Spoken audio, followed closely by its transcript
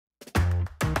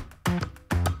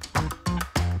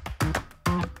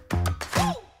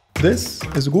This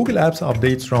is Google Apps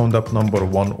Updates Roundup number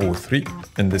 103.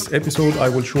 In this episode, I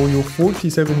will show you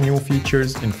 47 new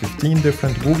features in 15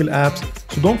 different Google apps.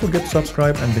 So don't forget to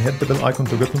subscribe and hit the bell icon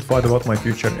to get notified about my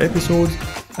future episodes.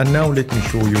 And now let me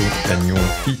show you the new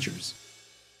features.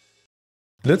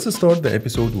 Let's start the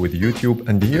episode with YouTube,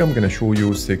 and here I'm going to show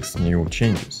you 6 new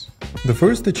changes. The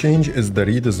first change is the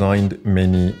redesigned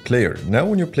mini player. Now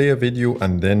when you play a video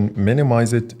and then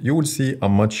minimize it, you will see a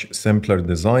much simpler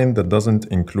design that doesn't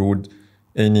include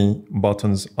any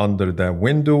buttons under the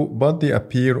window, but they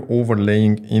appear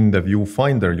overlaying in the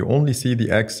viewfinder. You only see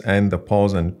the X and the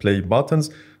pause and play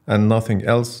buttons and nothing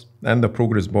else, and the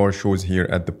progress bar shows here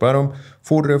at the bottom.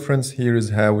 For reference, here is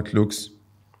how it looks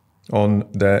on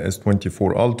the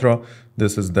S24 Ultra.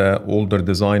 This is the older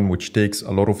design, which takes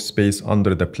a lot of space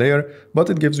under the player, but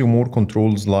it gives you more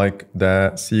controls like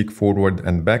the seek forward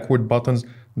and backward buttons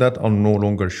that are no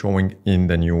longer showing in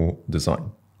the new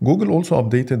design. Google also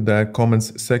updated the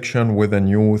comments section with a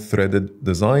new threaded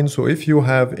design. So if you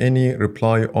have any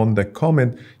reply on the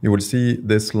comment, you will see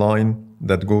this line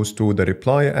that goes to the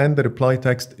reply, and the reply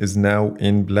text is now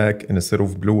in black instead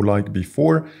of blue like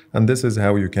before, and this is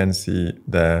how you can see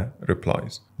the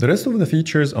replies. The rest of the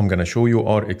features I'm going to show you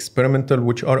are experimental,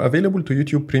 which are available to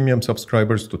YouTube Premium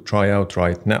subscribers to try out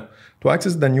right now. To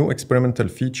access the new experimental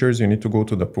features, you need to go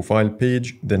to the profile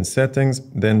page, then settings,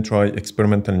 then try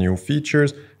experimental new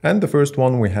features. And the first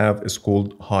one we have is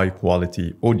called high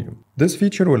quality audio. This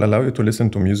feature will allow you to listen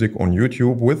to music on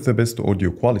YouTube with the best audio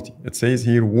quality. It says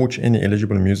here, watch any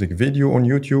eligible music video on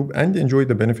YouTube and enjoy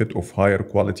the benefit of higher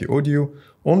quality audio,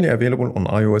 only available on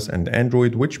iOS and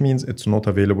Android, which means it's not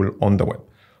available on the web.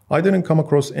 I didn't come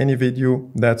across any video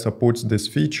that supports this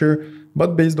feature,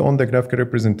 but based on the graphical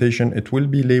representation, it will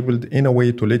be labeled in a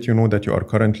way to let you know that you are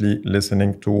currently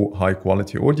listening to high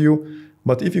quality audio.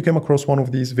 But if you came across one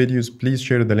of these videos, please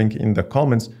share the link in the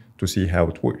comments to see how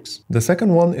it works. The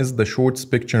second one is the Shorts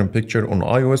picture-in-picture on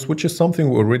iOS, which is something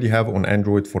we already have on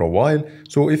Android for a while.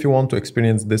 So if you want to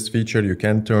experience this feature, you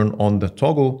can turn on the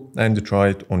toggle and try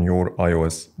it on your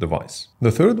iOS device.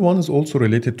 The third one is also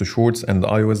related to Shorts and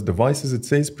iOS devices. It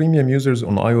says premium users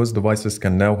on iOS devices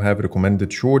can now have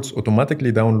recommended Shorts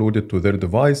automatically downloaded to their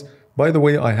device. By the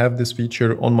way, I have this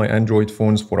feature on my Android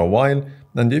phones for a while.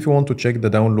 And if you want to check the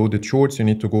downloaded Shorts, you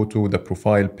need to go to the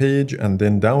profile page and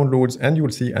then downloads, and you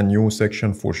will see a new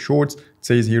section for Shorts. It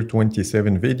says here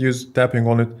 27 videos. Tapping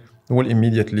on it will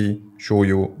immediately show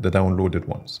you the downloaded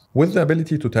ones, with the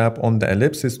ability to tap on the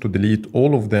ellipsis to delete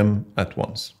all of them at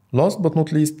once. Last but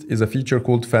not least is a feature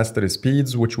called Faster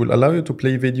Speeds, which will allow you to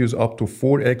play videos up to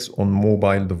 4x on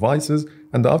mobile devices.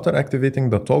 And after activating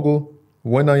the toggle,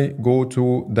 when I go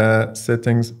to the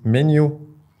settings menu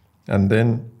and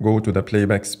then go to the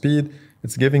playback speed,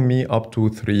 it's giving me up to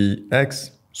 3x.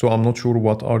 So I'm not sure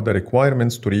what are the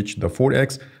requirements to reach the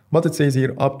 4x, but it says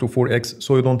here up to 4x,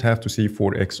 so you don't have to see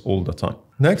 4x all the time.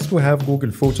 Next, we have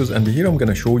Google Photos, and here I'm going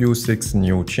to show you 6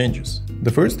 new changes.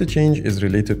 The first change is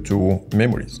related to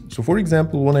memories. So for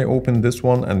example, when I open this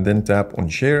one and then tap on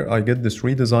share, I get this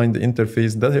redesigned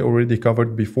interface that I already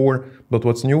covered before. But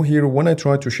what's new here, when I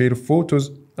try to share photos,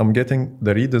 I'm getting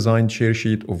the redesigned share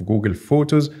sheet of Google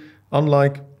Photos.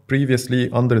 Unlike previously,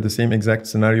 under the same exact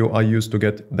scenario, I used to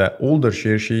get the older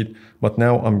share sheet, but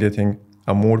now I'm getting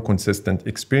a more consistent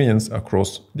experience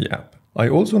across the app. I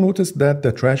also noticed that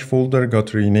the trash folder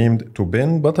got renamed to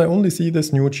bin, but I only see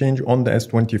this new change on the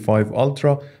S25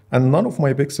 Ultra, and none of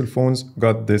my Pixel phones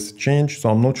got this change, so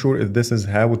I'm not sure if this is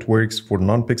how it works for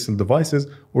non-Pixel devices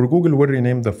or Google will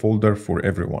rename the folder for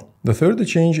everyone. The third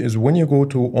change is when you go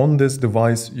to on this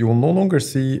device, you will no longer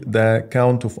see the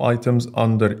count of items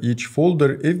under each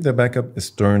folder if the backup is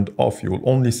turned off. You will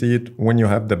only see it when you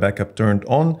have the backup turned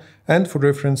on. And for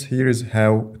reference, here is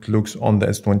how it looks on the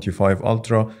S25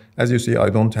 Ultra. As you see, I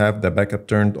don't have the backup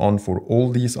turned on for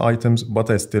all these items, but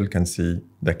I still can see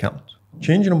the count.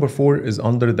 Change number 4 is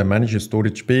under the Manage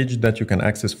Storage page that you can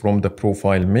access from the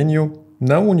profile menu.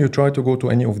 Now, when you try to go to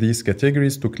any of these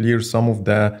categories to clear some of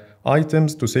the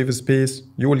items to save space,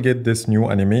 you will get this new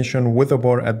animation with a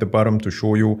bar at the bottom to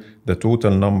show you the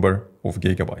total number of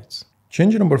gigabytes.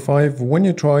 Change number 5, when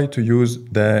you try to use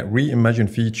the Reimagine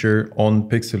feature on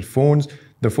Pixel phones,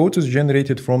 the photos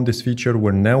generated from this feature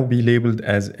will now be labeled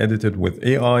as edited with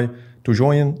AI to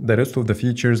join the rest of the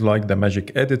features like the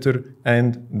Magic Editor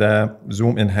and the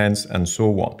Zoom Enhance and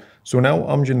so on. So now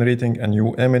I'm generating a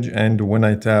new image, and when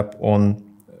I tap on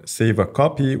Save a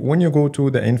Copy, when you go to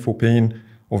the info pane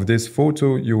of this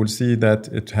photo, you will see that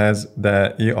it has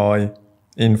the AI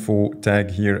info tag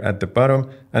here at the bottom,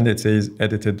 and it says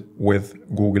edited with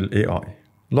Google AI.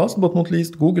 Last but not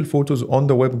least, Google Photos on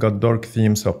the web got dark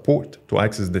theme support. To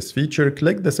access this feature,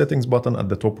 click the settings button at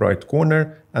the top right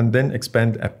corner and then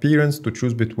expand appearance to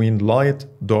choose between light,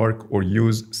 dark, or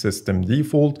use system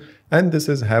default. And this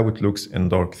is how it looks in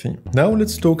dark theme. Now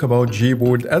let's talk about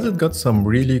Gboard, as it got some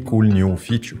really cool new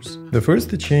features. The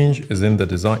first change is in the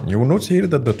design. You will notice here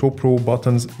that the top row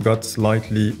buttons got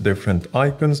slightly different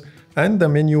icons, and the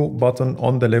menu button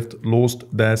on the left lost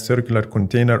the circular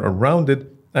container around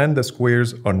it, and the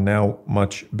squares are now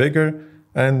much bigger,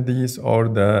 and these are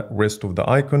the rest of the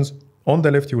icons. On the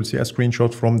left you will see a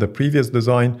screenshot from the previous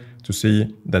design to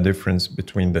see the difference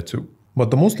between the two.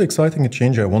 But the most exciting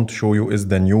change I want to show you is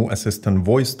the new assistant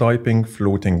voice typing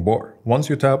floating bar. Once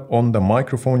you tap on the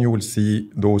microphone, you will see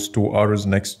those two arrows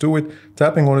next to it.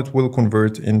 Tapping on it will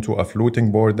convert into a floating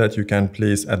bar that you can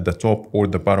place at the top or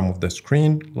the bottom of the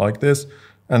screen like this.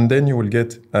 And then you will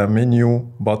get a menu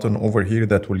button over here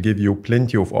that will give you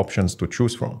plenty of options to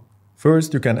choose from.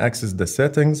 First, you can access the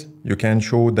settings. You can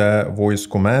show the voice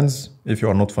commands if you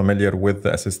are not familiar with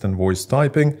the assistant voice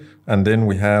typing. And then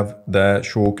we have the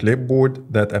show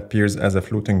clipboard that appears as a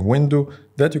floating window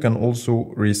that you can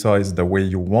also resize the way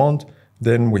you want.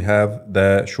 Then we have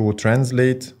the show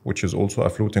translate, which is also a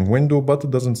floating window, but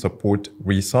it doesn't support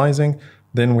resizing.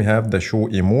 Then we have the show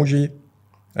emoji.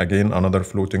 Again, another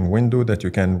floating window that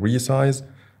you can resize.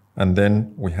 And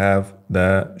then we have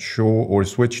the show or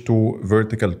switch to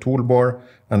vertical toolbar.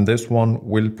 And this one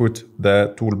will put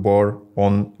the toolbar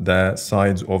on the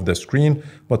sides of the screen.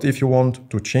 But if you want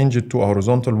to change it to a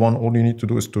horizontal one, all you need to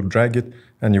do is to drag it.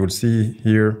 And you will see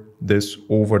here this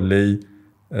overlay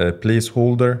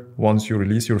placeholder. Once you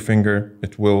release your finger,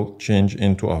 it will change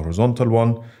into a horizontal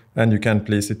one. And you can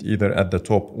place it either at the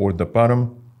top or the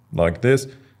bottom like this.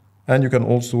 And you can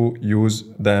also use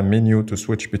the menu to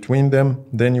switch between them.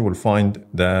 Then you will find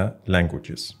the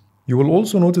languages. You will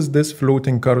also notice this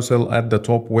floating carousel at the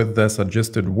top with the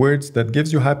suggested words that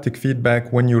gives you haptic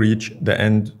feedback when you reach the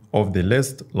end of the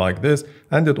list like this.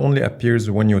 And it only appears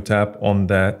when you tap on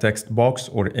the text box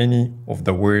or any of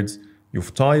the words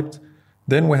you've typed.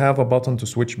 Then we have a button to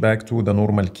switch back to the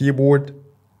normal keyboard,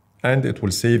 and it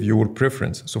will save your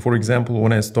preference. So for example,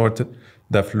 when I started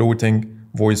the floating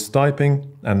voice typing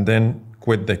and then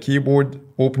quit the keyboard,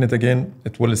 open it again,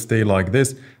 it will stay like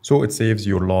this, so it saves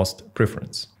your last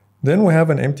preference. Then we have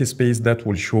an empty space that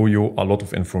will show you a lot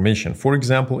of information. For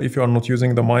example, if you are not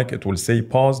using the mic, it will say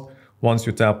paused. Once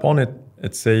you tap on it,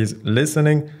 it says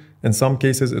listening. In some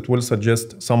cases, it will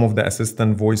suggest some of the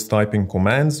assistant voice typing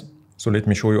commands. So let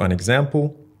me show you an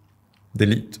example.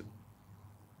 Delete,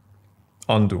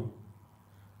 undo,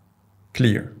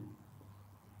 clear.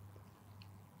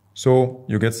 So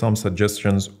you get some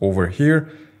suggestions over here.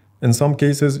 In some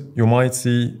cases, you might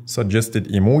see suggested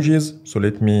emojis. So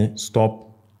let me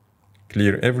stop,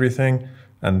 clear everything,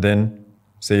 and then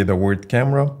say the word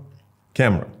camera,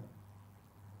 camera.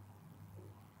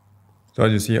 So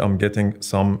as you see, I'm getting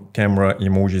some camera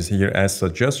emojis here as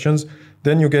suggestions.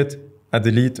 Then you get a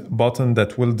delete button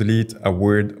that will delete a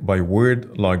word by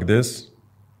word like this.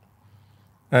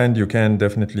 And you can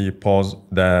definitely pause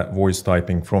the voice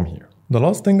typing from here. The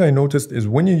last thing I noticed is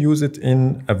when you use it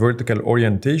in a vertical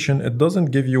orientation, it doesn't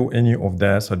give you any of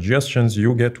the suggestions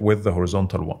you get with the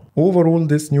horizontal one. Overall,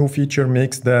 this new feature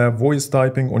makes the voice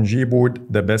typing on Gboard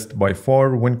the best by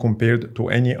far when compared to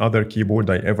any other keyboard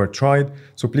I ever tried.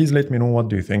 So please let me know what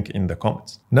do you think in the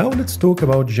comments. Now let's talk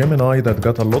about Gemini that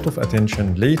got a lot of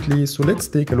attention lately. So let's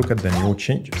take a look at the new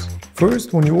changes.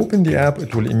 First, when you open the app,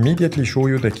 it will immediately show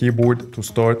you the keyboard to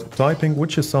start typing,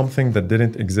 which is something that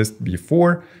didn't exist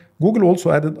before. Google also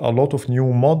added a lot of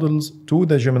new models to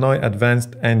the Gemini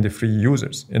Advanced and free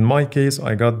users. In my case,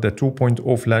 I got the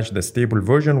 2.0 Flash, the stable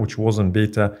version, which was in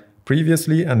beta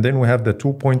previously. And then we have the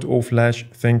 2.0 Flash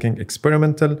Thinking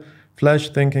Experimental, Flash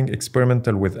Thinking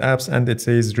Experimental with apps, and it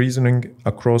says reasoning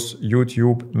across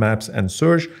YouTube, maps, and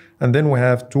search. And then we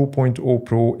have 2.0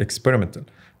 Pro Experimental.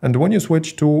 And when you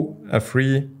switch to a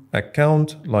free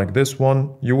account like this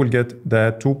one, you will get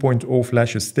the 2.0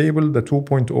 Flash Stable, the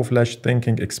 2.0 Flash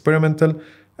Thinking Experimental,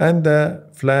 and the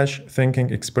Flash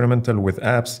Thinking Experimental with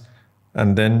apps.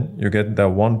 And then you get the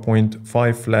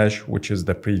 1.5 Flash, which is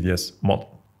the previous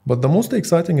model. But the most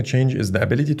exciting change is the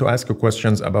ability to ask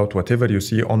questions about whatever you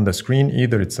see on the screen,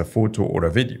 either it's a photo or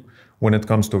a video. When it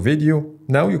comes to video,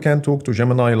 now you can talk to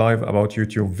Gemini Live about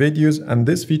YouTube videos, and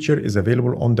this feature is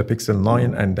available on the Pixel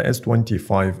 9 and the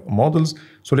S25 models.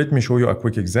 So let me show you a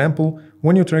quick example.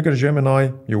 When you trigger Gemini,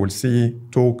 you will see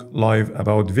Talk Live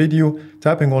about video.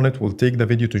 Tapping on it will take the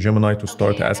video to Gemini to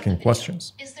start asking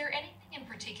questions. Is there anything in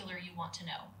particular you want to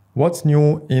know? What's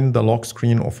new in the lock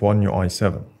screen of One UI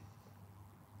 7?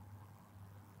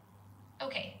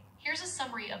 Okay, Here's a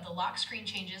summary of the lock screen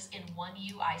changes in One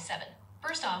UI 7.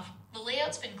 First off, the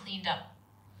layout's been cleaned up.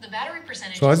 The battery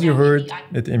percentage So as you heard,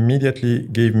 it immediately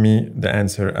gave me the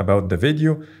answer about the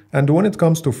video. And when it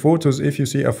comes to photos, if you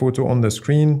see a photo on the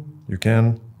screen, you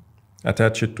can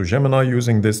attach it to Gemini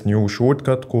using this new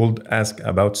shortcut called Ask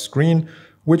About Screen,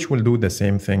 which will do the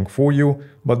same thing for you,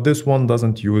 but this one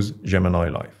doesn't use Gemini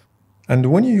Live.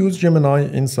 And when you use Gemini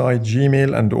inside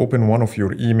Gmail and open one of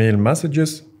your email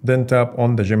messages, then tap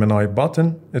on the Gemini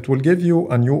button, it will give you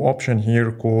a new option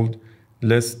here called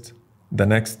List the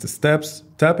Next Steps.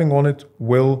 Tapping on it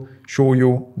will show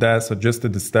you the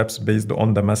suggested steps based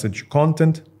on the message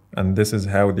content, and this is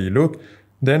how they look.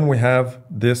 Then we have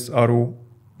this arrow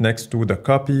next to the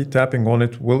copy. Tapping on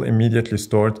it will immediately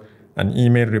start an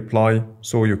email reply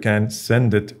so you can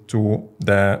send it to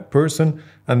the person.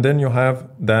 And then you have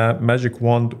the magic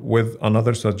wand with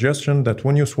another suggestion that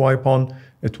when you swipe on,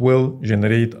 it will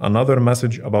generate another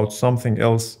message about something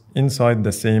else inside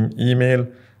the same email.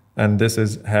 And this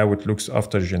is how it looks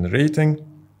after generating.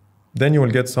 Then you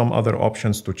will get some other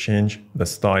options to change the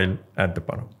style at the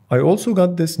bottom. I also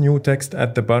got this new text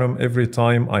at the bottom. Every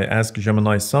time I ask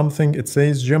Gemini something, it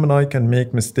says Gemini can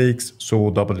make mistakes, so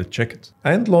double check it.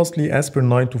 And lastly, as per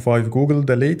 9to5 Google,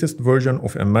 the latest version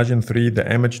of Imagen 3,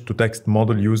 the image-to-text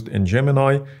model used in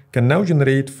Gemini, can now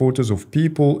generate photos of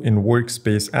people in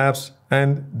workspace apps,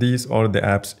 and these are the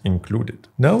apps included.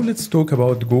 Now let's talk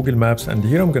about Google Maps, and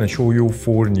here I'm going to show you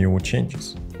 4 new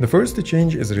changes. The first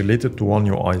change is related to One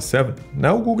UI 7.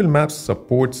 Now Google Maps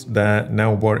supports the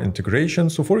navbar integration.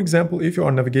 So for example, if you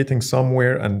are navigating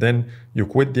somewhere and then you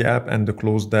quit the app and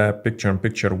close the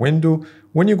picture-in-picture window,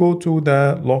 when you go to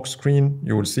the lock screen,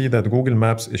 you will see that Google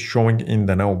Maps is showing in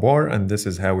the navbar, and this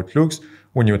is how it looks.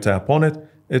 When you tap on it,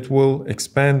 it will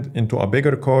expand into a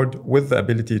bigger card with the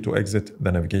ability to exit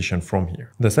the navigation from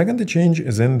here. The second change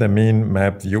is in the main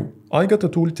map view. I got a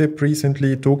tooltip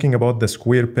recently talking about the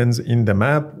square pins in the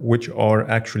map, which are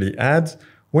actually ads.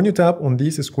 When you tap on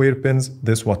these square pins,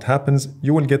 this is what happens.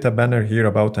 You will get a banner here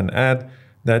about an ad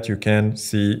that you can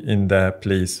see in the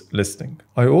place listing.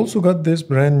 I also got this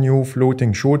brand new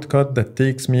floating shortcut that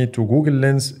takes me to Google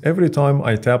Lens every time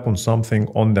I tap on something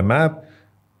on the map.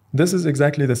 This is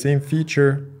exactly the same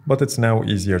feature, but it's now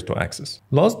easier to access.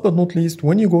 Last but not least,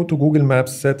 when you go to Google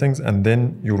Maps settings and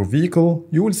then your vehicle,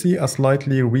 you will see a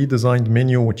slightly redesigned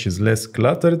menu which is less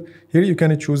cluttered. Here you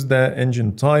can choose the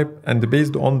engine type, and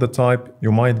based on the type,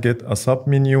 you might get a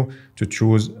sub-menu to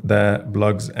choose the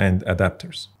plugs and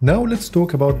adapters. Now let's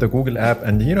talk about the Google app,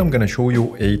 and here I'm gonna show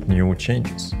you 8 new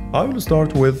changes. I will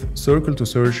start with Circle to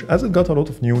Search, as it got a lot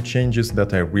of new changes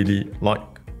that I really like.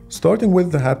 Starting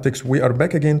with the haptics, we are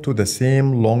back again to the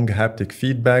same long haptic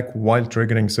feedback while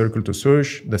triggering Circle to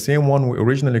Search, the same one we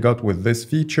originally got with this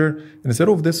feature, instead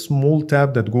of this small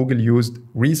tab that Google used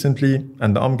recently,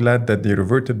 and I'm glad that they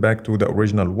reverted back to the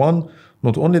original one.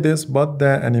 Not only this, but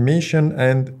the animation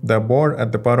and the bar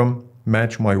at the bottom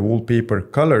match my wallpaper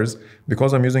colors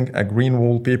because I'm using a green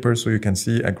wallpaper, so you can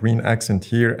see a green accent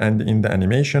here and in the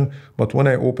animation. But when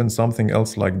I open something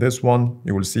else like this one,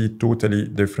 you will see totally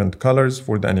different colors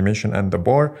for the animation and the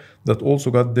bar that also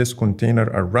got this container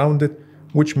around it,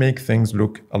 which make things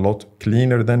look a lot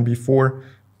cleaner than before.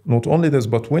 Not only this,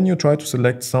 but when you try to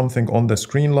select something on the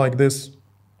screen like this,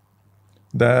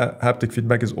 the haptic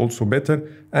feedback is also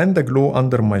better, and the glow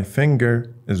under my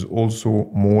finger is also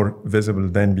more visible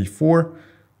than before.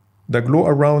 The glow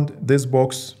around this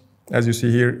box, as you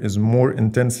see here, is more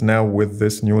intense now with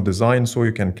this new design, so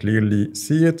you can clearly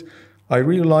see it. I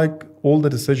really like all the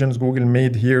decisions Google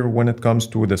made here when it comes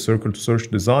to the Circle to Search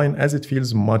design, as it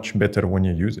feels much better when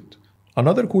you use it.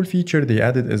 Another cool feature they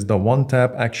added is the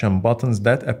one-tap action buttons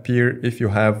that appear if you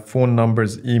have phone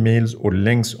numbers, emails, or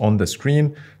links on the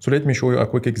screen. So let me show you a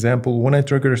quick example. When I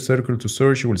trigger Circle to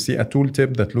Search, you will see a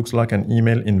tooltip that looks like an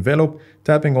email envelope.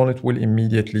 Tapping on it will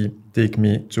immediately take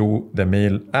me to the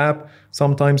Mail app.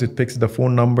 Sometimes it picks the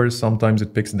phone numbers, sometimes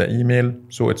it picks the email,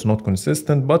 so it's not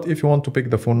consistent. But if you want to pick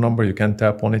the phone number, you can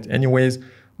tap on it anyways.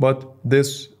 But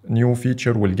this new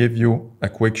feature will give you a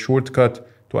quick shortcut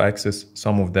to access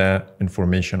some of the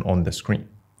information on the screen.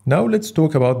 Now let's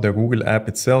talk about the Google app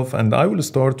itself, and I will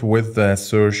start with the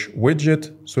search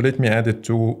widget. So let me add it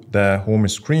to the home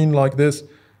screen like this.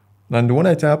 And when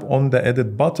I tap on the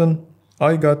edit button,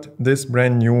 I got this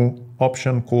brand new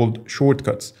option called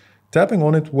shortcuts. Tapping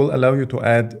on it will allow you to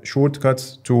add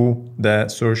shortcuts to the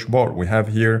search bar. We have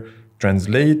here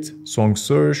translate, song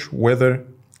search, weather,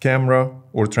 camera,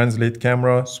 or translate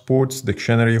camera, sports,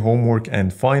 dictionary, homework,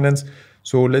 and finance.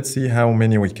 So let's see how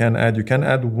many we can add. You can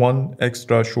add one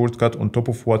extra shortcut on top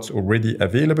of what's already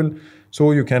available.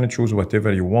 So you can choose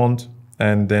whatever you want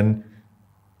and then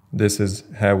this is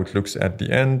how it looks at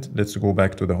the end. Let's go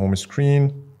back to the home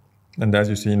screen. And as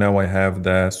you see now, I have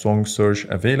the song search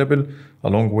available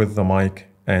along with the mic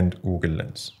and Google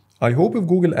Lens. I hope if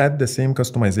Google add the same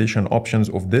customization options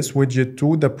of this widget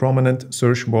to the prominent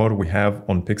search bar we have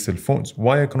on Pixel phones.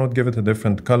 Why I cannot give it a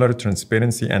different color,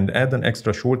 transparency, and add an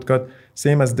extra shortcut,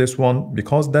 same as this one,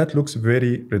 because that looks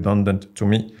very redundant to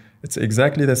me. It's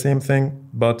exactly the same thing,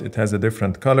 but it has a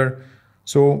different color.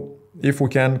 So if we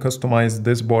can customize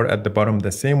this bar at the bottom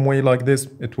the same way like this,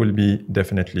 it will be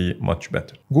definitely much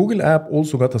better. Google app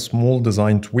also got a small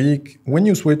design tweak. When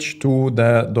you switch to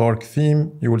the dark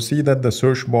theme, you will see that the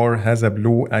search bar has a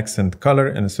blue accent color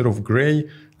instead of gray,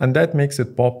 and that makes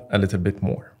it pop a little bit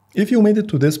more. If you made it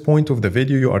to this point of the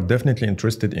video, you are definitely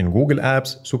interested in Google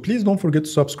Apps, so please don't forget to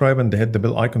subscribe and hit the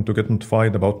bell icon to get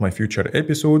notified about my future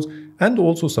episodes, and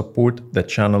also support the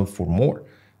channel for more.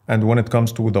 And when it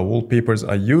comes to the wallpapers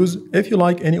I use, if you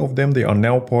like any of them, they are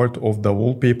now part of the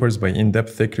Wallpapers by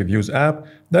In-Depth Tech Reviews app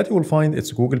that you will find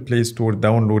its Google Play Store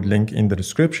download link in the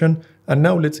description. And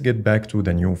now let's get back to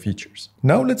the new features.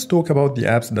 Now let's talk about the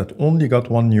apps that only got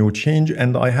one new change,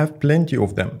 and I have plenty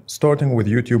of them, starting with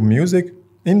YouTube Music.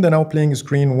 In the now playing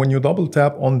screen, when you double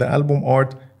tap on the album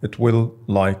art, it will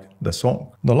like the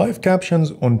song. The live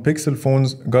captions on Pixel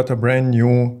phones got a brand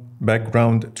new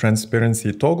background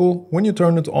transparency toggle. When you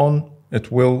turn it on,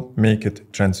 it will make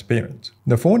it transparent.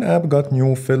 The phone app got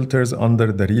new filters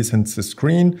under the recents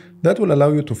screen that will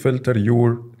allow you to filter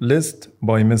your list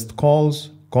by missed calls,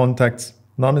 contacts,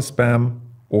 non-spam,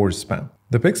 or spam.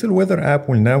 The Pixel Weather app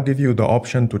will now give you the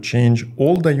option to change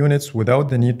all the units without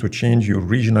the need to change your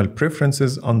regional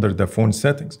preferences under the phone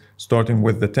settings. Starting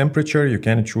with the temperature, you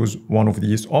can choose one of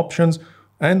these options.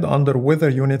 And under weather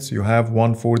units, you have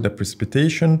one for the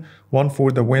precipitation, one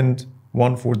for the wind,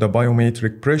 one for the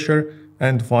biometric pressure,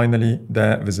 and finally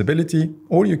the visibility.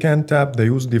 Or you can tap the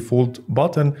Use Default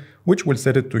button, which will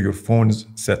set it to your phone's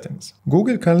settings.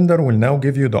 Google Calendar will now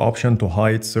give you the option to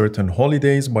hide certain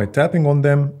holidays by tapping on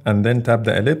them, and then tap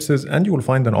the ellipses and you will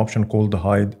find an option called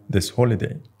Hide This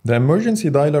Holiday. The emergency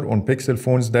dialer on Pixel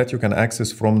phones that you can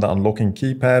access from the unlocking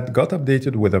keypad got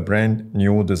updated with a brand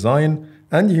new design.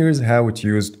 And here's how it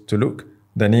used to look.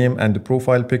 The name and the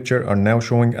profile picture are now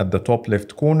showing at the top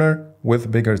left corner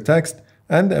with bigger text,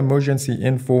 and the emergency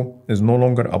info is no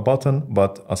longer a button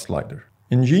but a slider.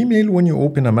 In Gmail, when you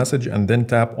open a message and then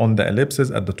tap on the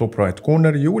ellipses at the top right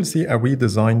corner, you will see a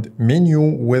redesigned menu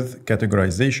with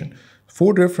categorization.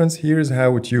 For reference, here's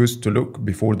how it used to look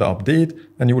before the update,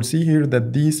 and you will see here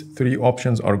that these three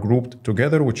options are grouped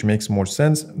together, which makes more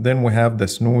sense. Then we have the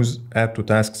snooze, add to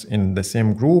tasks in the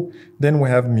same group. Then we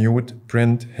have mute,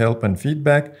 print, help, and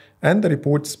feedback. And the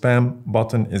report spam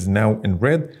button is now in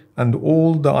red, and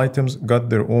all the items got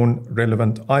their own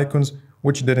relevant icons,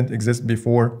 which didn't exist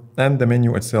before, and the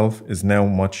menu itself is now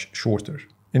much shorter.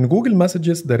 In Google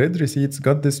Messages, the read receipts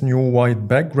got this new white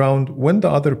background when the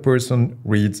other person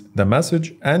reads the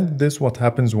message, and this what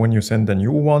happens when you send a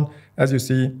new one. As you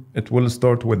see, it will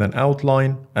start with an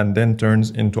outline and then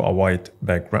turns into a white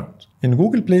background. In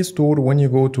Google Play Store, when you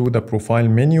go to the profile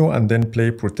menu and then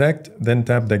Play Protect, then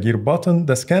tap the gear button,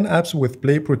 the Scan Apps with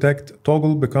Play Protect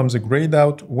toggle becomes grayed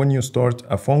out when you start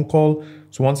a phone call.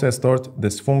 So once I start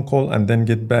this phone call and then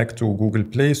get back to Google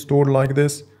Play Store like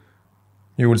this,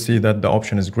 you will see that the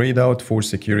option is grayed out for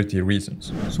security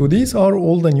reasons. So these are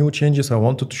all the new changes I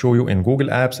wanted to show you in Google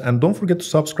Apps, and don't forget to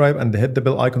subscribe and hit the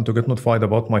bell icon to get notified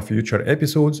about my future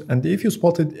episodes. And if you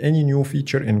spotted any new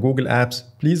feature in Google Apps,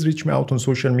 please reach me out on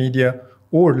social media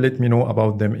or let me know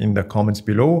about them in the comments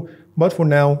below. But for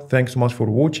now, thanks so much for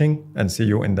watching and see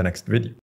you in the next video.